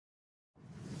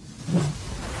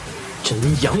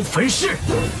真阳焚噬。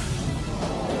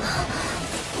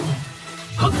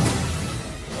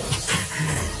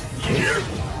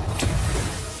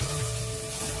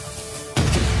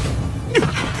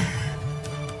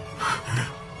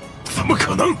怎么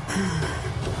可能？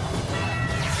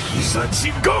一闪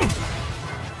金刚，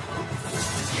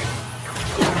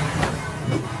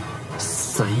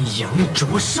三阳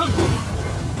灼伤。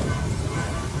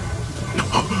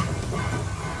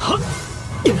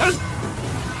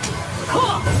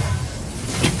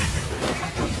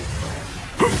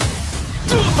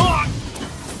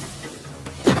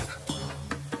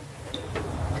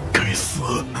该死！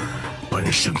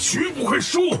本圣绝不会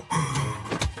输！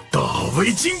大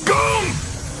威金刚！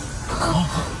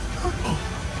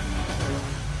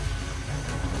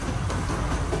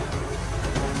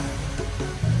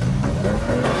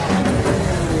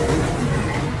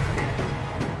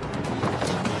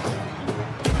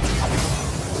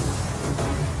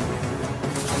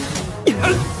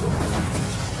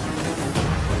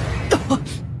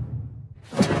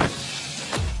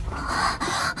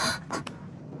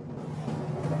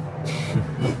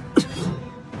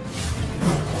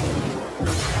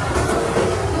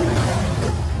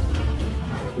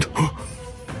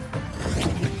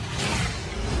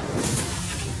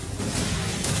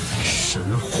神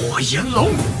火炎龙。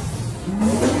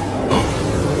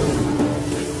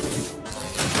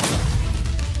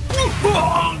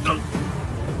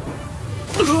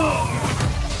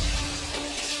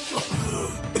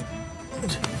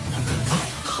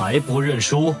还不认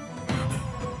输？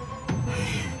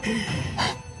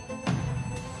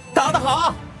打得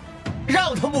好，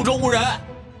让他目中无人。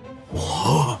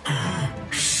我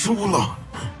输了。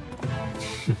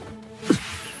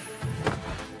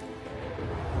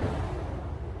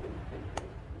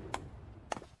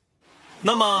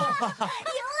那么，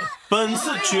本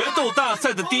次决斗大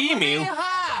赛的第1名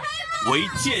为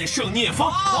剑圣聂枫。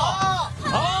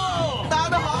好，打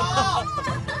得好。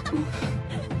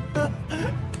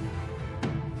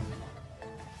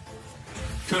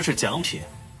这是奖品，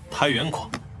太原广。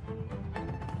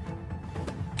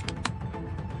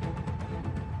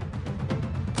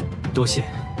多谢。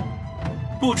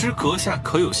不知阁下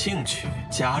可有兴趣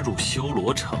加入修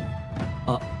罗城？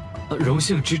荣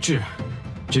幸之至，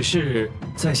只是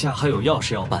在下还有要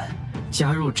事要办，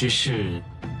加入之事。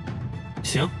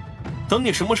行，等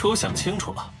你什么时候想清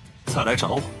楚了，再来找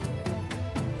我。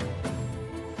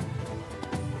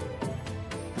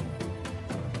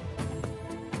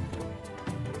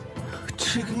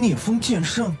这个聂枫剑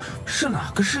圣是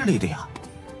哪个势力的呀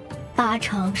？8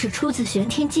成是出自玄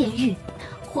天剑域，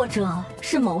或者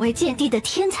是某位剑帝的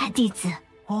天才弟子。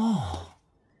哦，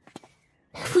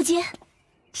傅坚，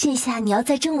现下你要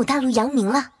在真武大陆扬名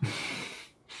了。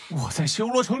我在修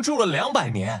罗城住了200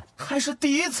年，还是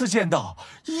第一次见到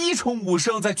1重武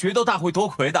圣在决斗大会夺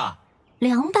魁的。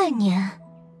200年，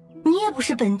你也不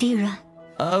是本地人？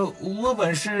我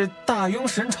本是大庸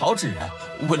神朝之人，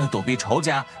为了躲避仇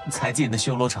家才进的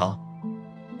修罗城。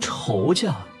仇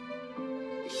家？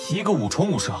一个5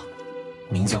重武圣，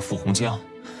名叫傅红江，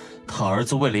他儿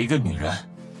子为了一个女人，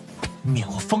灭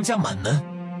我方家满门。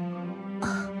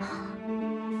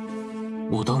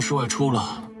我当时外出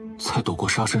了，才躲过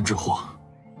杀身之祸。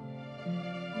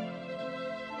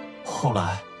后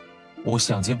来，我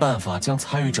想尽办法将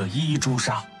参与者一一诛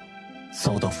杀，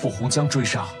遭到傅红江追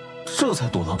杀，这才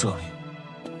躲到这里。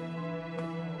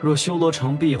若修罗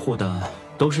城庇护的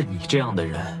都是你这样的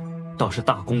人，倒是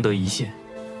大功德一现。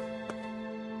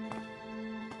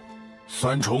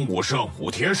3重武圣武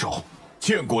铁手，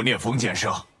见过聂枫剑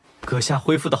圣。阁下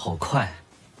恢复的好快。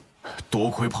多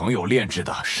亏朋友炼制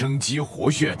的生机活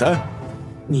血丹。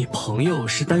你朋友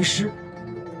是丹师？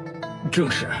正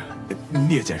是。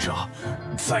聂剑圣，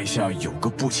在下有个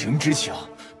不情之请，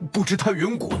不知太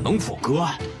原果能否割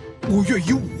爱？我愿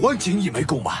以5万金一枚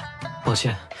购买。抱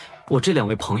歉，我这2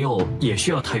位朋友也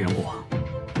需要太原果。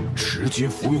直接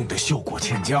服用的效果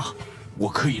欠佳，我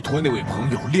可以托那位朋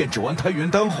友炼制完太原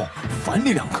丹后返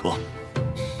你2颗。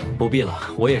不必了，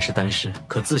我也是丹师，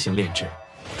可自行炼制。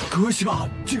阁下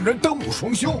竟然丹武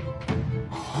双修，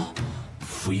啊！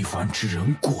非凡之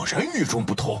人果然与众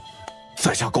不同。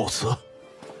在下告辞。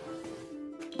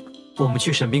我们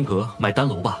去神兵阁买丹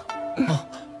炉吧。啊！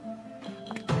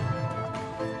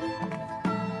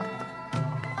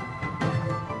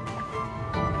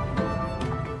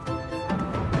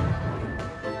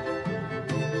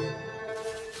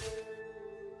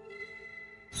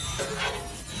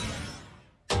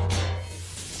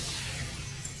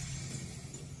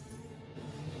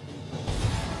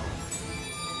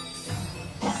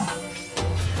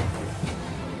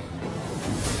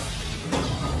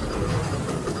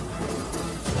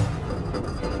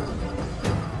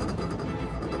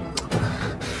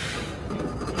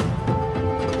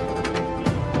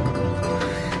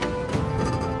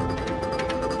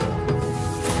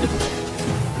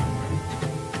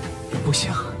不行，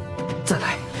再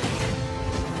来。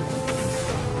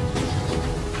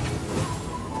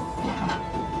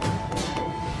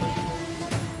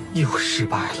又失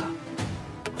败了，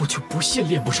我就不信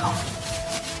练不成。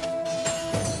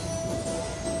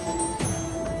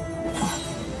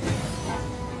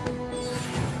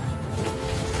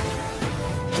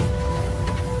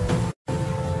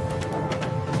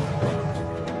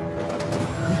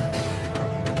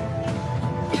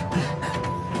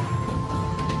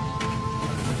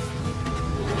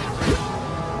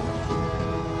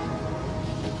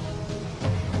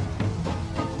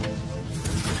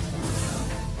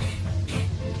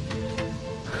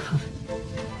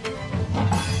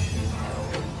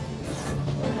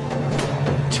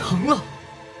成了。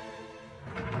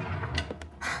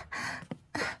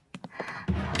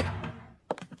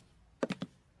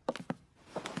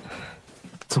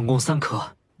总共3颗，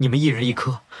你们一人1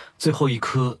颗，最后1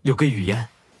颗留给雨嫣。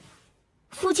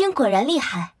夫君果然厉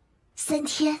害，3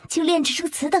天就炼制出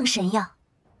此等神药。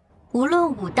无论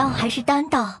武道还是丹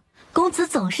道，公子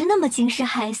总是那么惊世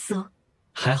骇俗。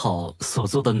还好所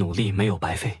做的努力没有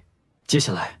白费。接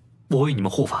下来我为你们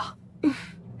护法。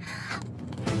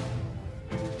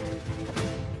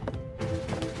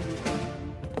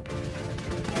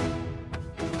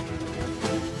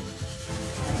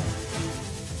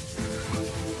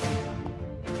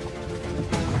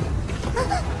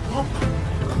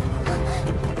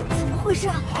怎么回事？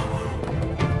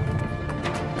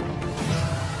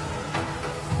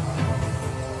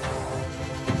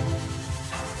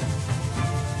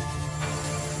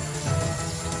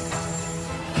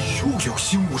又有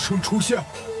新武圣出现，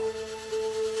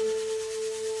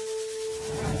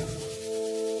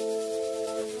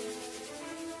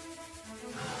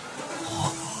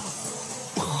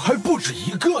还不止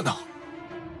1个呢。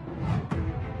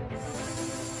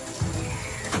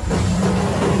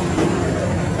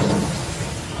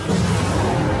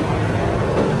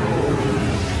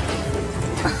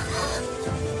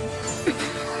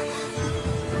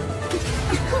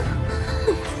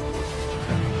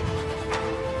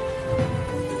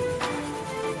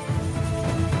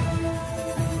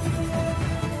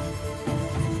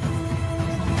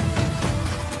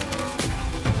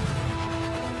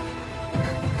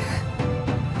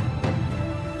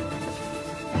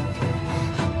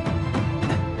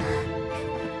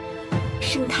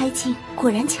生胎境果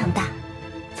然强大，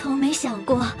从没想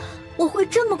过我会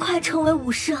这么快成为武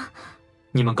圣。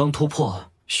你们刚突破，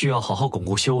需要好好巩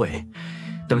固修为，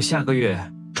等下个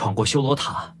月闯过修罗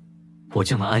塔，我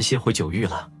就能安心回9域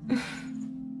了。